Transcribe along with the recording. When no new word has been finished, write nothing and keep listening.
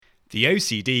The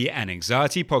OCD and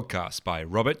Anxiety Podcast by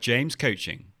Robert James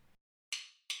Coaching.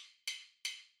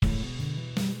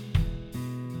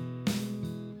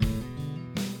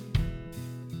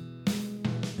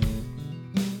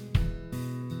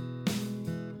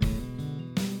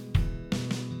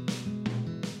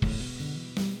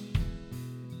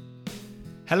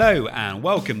 Hello and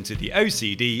welcome to the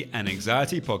OCD and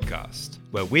Anxiety Podcast,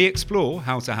 where we explore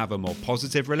how to have a more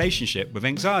positive relationship with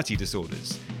anxiety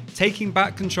disorders, taking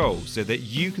back control so that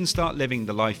you can start living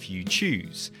the life you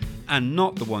choose and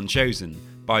not the one chosen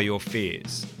by your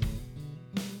fears.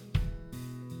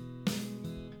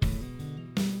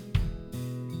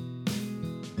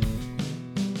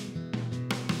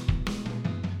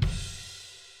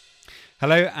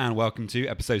 Hello and welcome to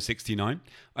episode 69.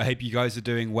 I hope you guys are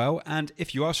doing well, and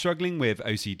if you are struggling with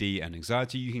OCD and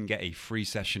anxiety, you can get a free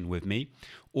session with me.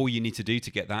 All you need to do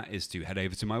to get that is to head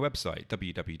over to my website,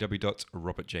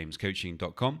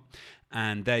 www.robertjamescoaching.com,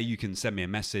 and there you can send me a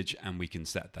message and we can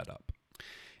set that up.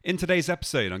 In today's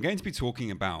episode, I'm going to be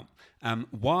talking about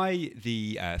why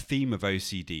the theme of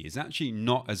OCD is actually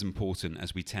not as important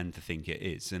as we tend to think it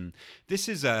is. And this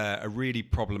is a really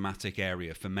problematic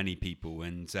area for many people,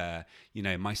 and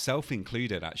myself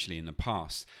included actually in the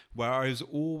past, where I was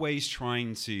always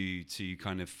trying to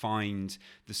kind of find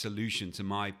the solution to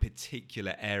my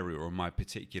particular area or my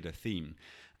particular theme.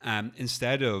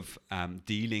 Instead of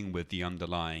dealing with the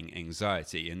underlying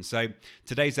anxiety. And so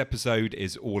today's episode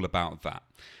is all about that.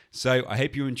 So I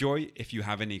hope you enjoy. If you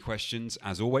have any questions,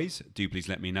 as always, do please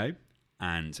let me know.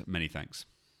 And many thanks.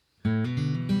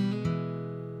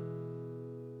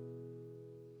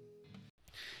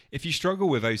 If you struggle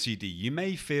with OCD, you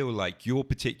may feel like your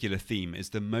particular theme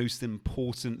is the most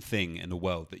important thing in the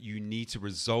world, that you need to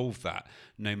resolve that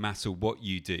no matter what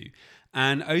you do.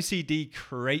 And OCD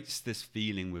creates this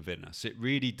feeling within us. It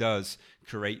really does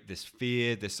create this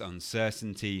fear, this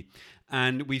uncertainty,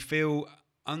 and we feel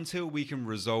until we can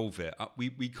resolve it,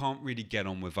 we can't really get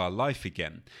on with our life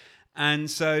again. And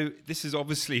so this is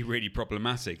obviously really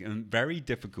problematic and very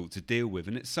difficult to deal with,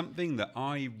 and it's something that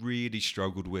I really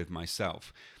struggled with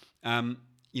myself.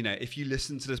 If you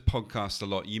listen to this podcast a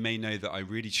lot, you may know that I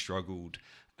really struggled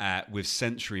with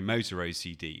sensory motor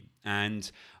OCD,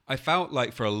 and I felt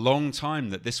like for a long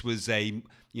time that this was a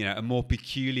more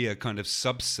peculiar kind of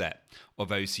subset of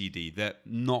OCD, that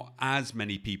not as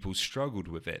many people struggled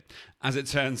with it. As it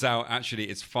turns out, actually,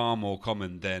 it's far more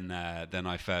common than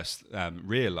I first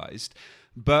realized.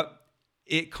 But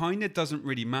it kind of doesn't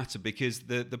really matter, because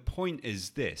the point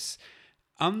is this.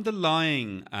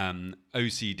 Underlying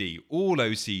OCD, all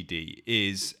OCD,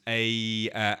 is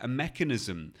a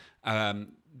mechanism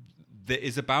that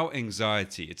is about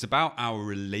anxiety. It's about our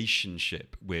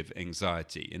relationship with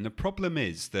anxiety. And the problem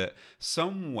is that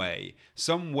somewhere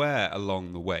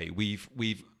along the way,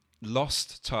 we've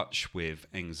lost touch with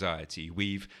anxiety.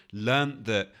 We've learned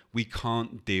that we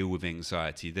can't deal with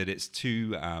anxiety, that it's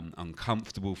too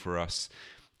uncomfortable for us,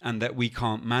 and that we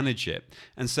can't manage it.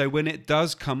 And so when it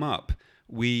does come up,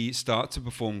 we start to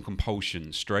perform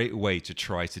compulsion straight away to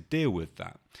try to deal with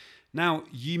that. Now,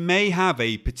 you may have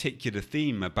a particular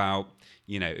theme about,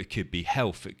 it could be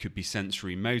health, it could be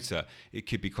sensory motor, it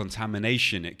could be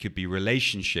contamination, it could be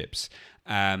relationships,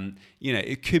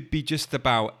 it could be just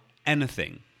about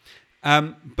anything.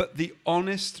 But the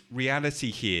honest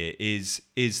reality here is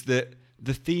that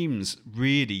the themes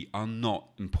really are not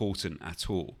important at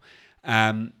all.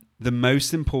 The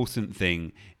most important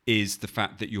thing is the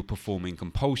fact that you're performing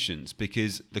compulsions,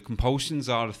 because the compulsions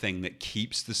are the thing that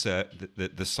keeps the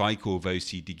cycle of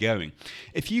OCD going.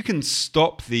 If you can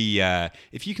stop the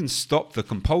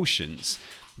compulsions,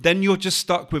 then you're just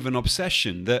stuck with an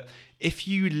obsession that if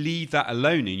you leave that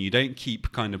alone and you don't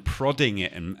keep kind of prodding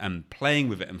it and playing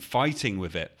with it and fighting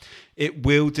with it, it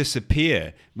will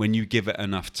disappear when you give it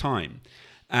enough time.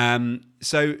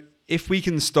 So if we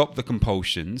can stop the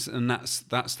compulsions, and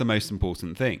that's the most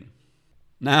important thing.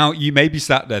 Now, you may be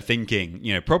sat there thinking,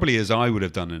 probably as I would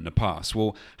have done in the past,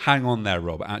 well, hang on there,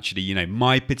 Rob. Actually,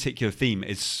 my particular theme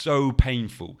is so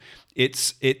painful.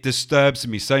 It disturbs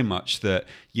me so much that,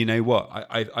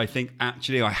 I think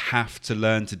actually I have to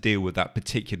learn to deal with that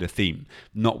particular theme,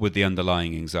 not with the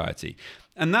underlying anxiety.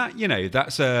 And that,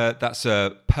 that's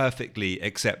a perfectly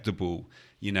acceptable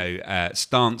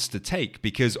stance to take,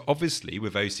 because obviously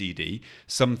with OCD,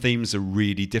 some themes are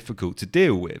really difficult to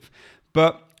deal with.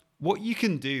 But what you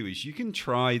can do is you can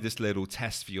try this little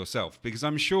test for yourself, because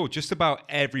I'm sure just about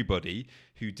everybody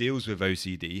who deals with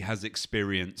OCD has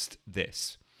experienced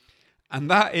this. And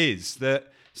that is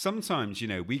that sometimes,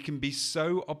 we can be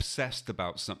so obsessed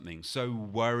about something, so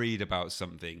worried about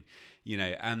something,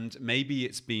 and maybe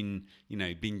it's been,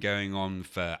 been going on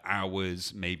for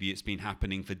hours, maybe it's been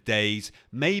happening for days,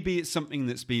 maybe it's something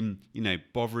that's been,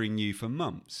 bothering you for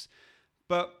months.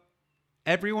 But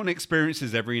everyone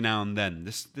experiences every now and then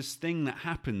this thing that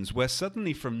happens where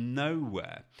suddenly from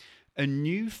nowhere, a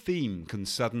new theme can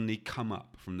suddenly come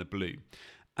up from the blue.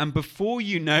 And before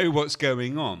you know what's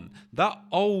going on, that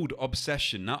old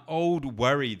obsession, that old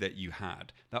worry that you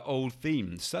had, that old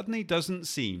theme suddenly doesn't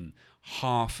seem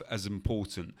half as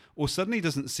important, or suddenly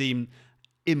doesn't seem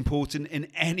important in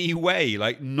any way,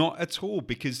 like not at all,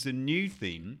 because the new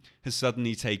theme has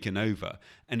suddenly taken over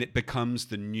and it becomes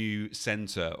the new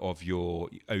center of your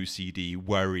OCD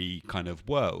worry kind of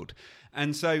world.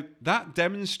 And so that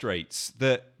demonstrates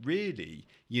that really,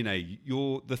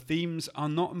 the themes are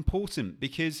not important,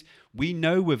 because we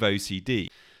know with OCD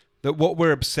that what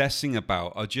we're obsessing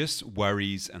about are just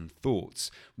worries and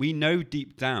thoughts. We know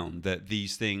deep down that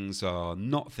these things are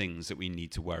not things that we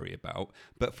need to worry about,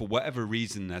 but for whatever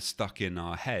reason, they're stuck in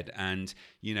our head. And,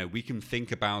 we can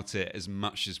think about it as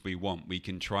much as we want. We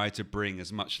can try to bring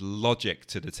as much logic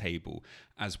to the table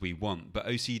as we want. But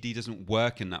OCD doesn't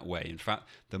work in that way. In fact,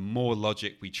 the more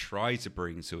logic we try to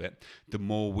bring to it, the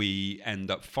more we end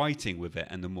up fighting with it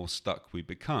and the more stuck we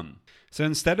become. So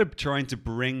instead of trying to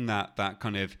bring that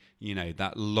kind of,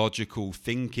 that logical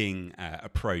thinking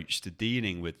approach to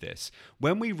dealing with this,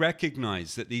 when we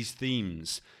recognize that these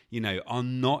themes, are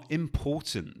not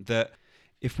important, that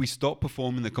if we stop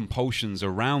performing the compulsions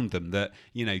around them, that,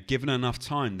 given enough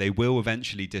time, they will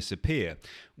eventually disappear.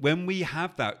 When we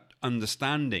have that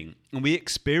understanding, and we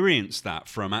experience that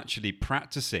from actually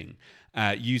practicing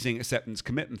using acceptance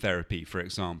commitment therapy, for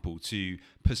example, to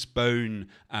postpone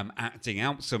acting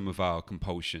out some of our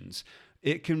compulsions,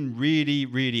 it can really,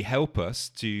 really help us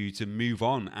to move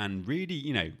on and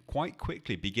really, quite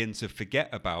quickly begin to forget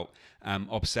about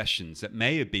obsessions that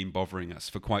may have been bothering us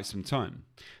for quite some time.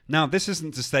 Now, this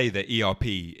isn't to say that ERP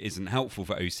isn't helpful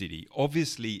for OCD.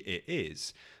 Obviously, it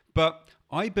is. But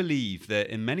I believe that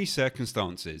in many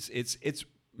circumstances, it's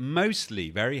mostly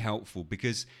very helpful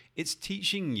because it's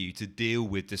teaching you to deal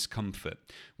with discomfort.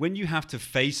 When you have to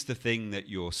face the thing that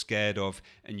you're scared of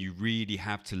and you really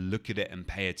have to look at it and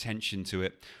pay attention to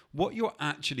it, what you're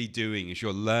actually doing is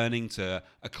you're learning to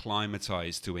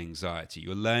acclimatize to anxiety.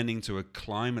 You're learning to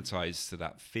acclimatize to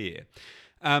that fear.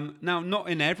 Now, not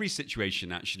in every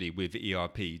situation, actually, with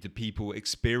ERP do people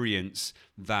experience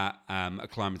that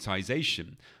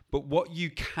acclimatization. But what you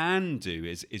can do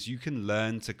is you can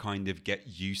learn to kind of get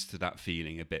used to that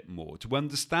feeling a bit more, to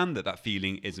understand that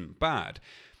feeling isn't bad.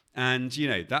 And,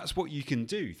 that's what you can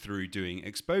do through doing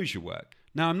exposure work.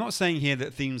 Now, I'm not saying here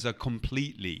that themes are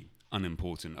completely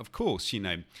unimportant. Of course,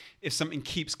 if something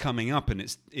keeps coming up and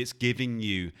it's giving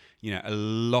you, a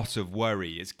lot of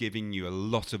worry, it's giving you a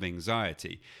lot of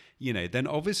anxiety, then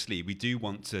obviously we do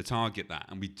want to target that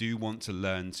and we do want to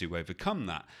learn to overcome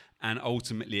that and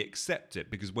ultimately accept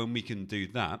it, because when we can do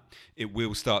that, it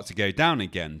will start to go down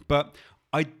again. But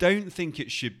I don't think it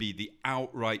should be the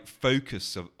outright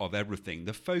focus of everything.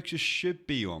 The focus should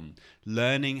be on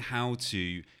learning how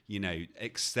to,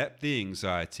 accept the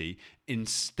anxiety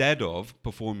instead of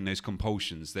performing those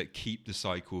compulsions that keep the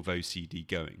cycle of OCD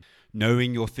going.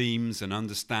 Knowing your themes and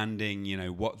understanding,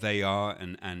 what they are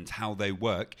and how they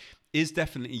work is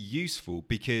definitely useful,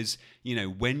 because,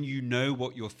 when you know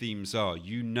what your themes are,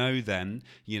 then,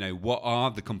 what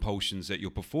are the compulsions that you're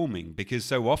performing. Because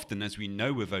so often, as we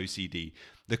know with OCD,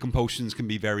 the compulsions can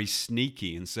be very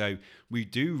sneaky. And so we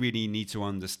do really need to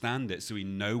understand it so we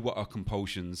know what our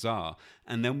compulsions are.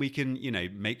 And then we can,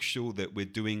 make sure that we're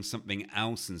doing something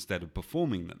else instead of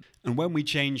performing them. And when we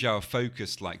change our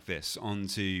focus like this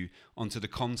onto the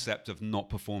concept of not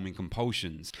performing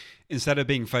compulsions, instead of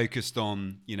being focused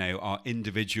on, our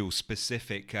individual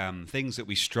specific things that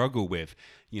we struggle with,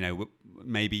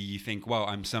 maybe you think, well,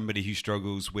 I'm somebody who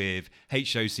struggles with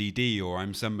HOCD, or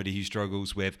I'm somebody who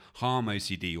struggles with harm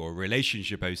OCD or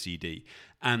relationship OCD.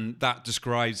 And that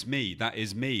describes me. That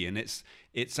is me. And it's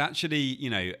actually,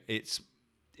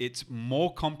 it's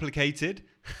more complicated,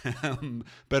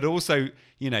 but also,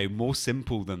 more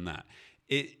simple than that.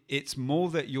 It's more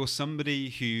that you're somebody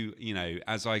who,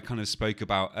 as I kind of spoke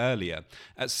about earlier,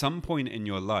 at some point in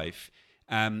your life,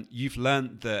 you've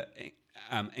learned that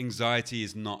anxiety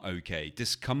is not okay.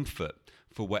 Discomfort,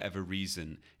 for whatever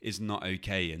reason, is not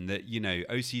okay. And that,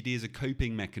 OCD is a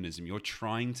coping mechanism. You're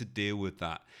trying to deal with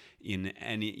that in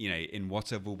in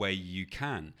whatever way you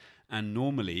can. And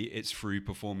normally it's through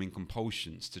performing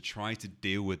compulsions to try to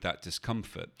deal with that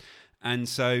discomfort. And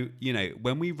so,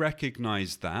 when we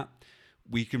recognize that,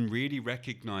 we can really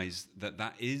recognize that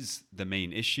that is the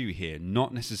main issue here,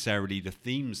 not necessarily the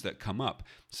themes that come up.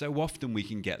 So often we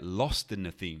can get lost in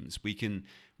the themes. We can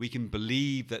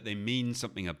believe that they mean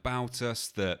something about us,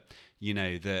 that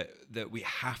that we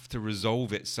have to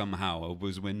resolve it somehow, or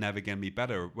we're never going to be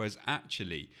better. Whereas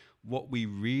actually, what we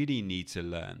really need to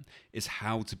learn is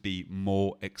how to be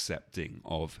more accepting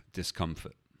of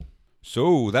discomfort.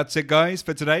 So that's it, guys,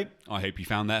 for today. I hope you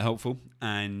found that helpful.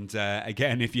 And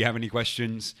again, if you have any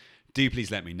questions, do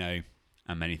please let me know.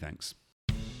 And many thanks.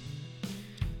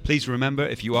 Please remember,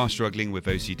 if you are struggling with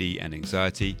OCD and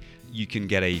anxiety, you can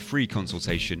get a free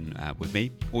consultation with me.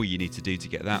 All you need to do to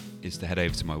get that is to head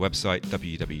over to my website,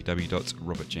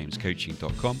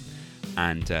 www.robertjamescoaching.com,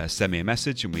 and send me a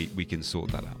message and we can sort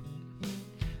that out.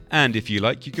 And if you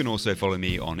like, you can also follow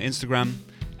me on Instagram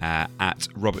at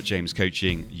Robert James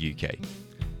Coaching UK.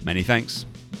 Many thanks.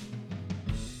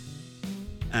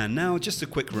 And now just a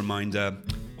quick reminder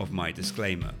of my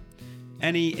disclaimer.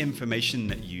 Any information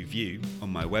that you view on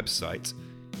my website,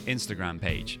 Instagram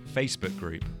page, Facebook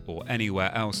group, or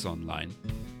anywhere else online,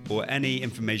 or any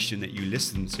information that you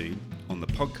listen to on the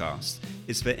podcast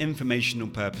is for informational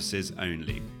purposes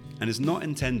only and is not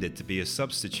intended to be a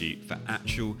substitute for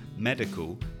actual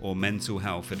medical or mental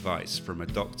health advice from a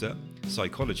doctor,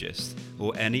 psychologist,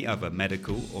 or any other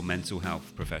medical or mental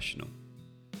health professional.